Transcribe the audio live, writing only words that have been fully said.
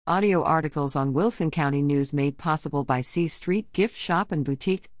Audio articles on Wilson County News made possible by C Street Gift Shop and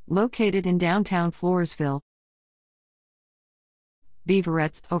Boutique, located in downtown Floresville.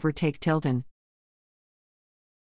 Beaverettes overtake Tilden.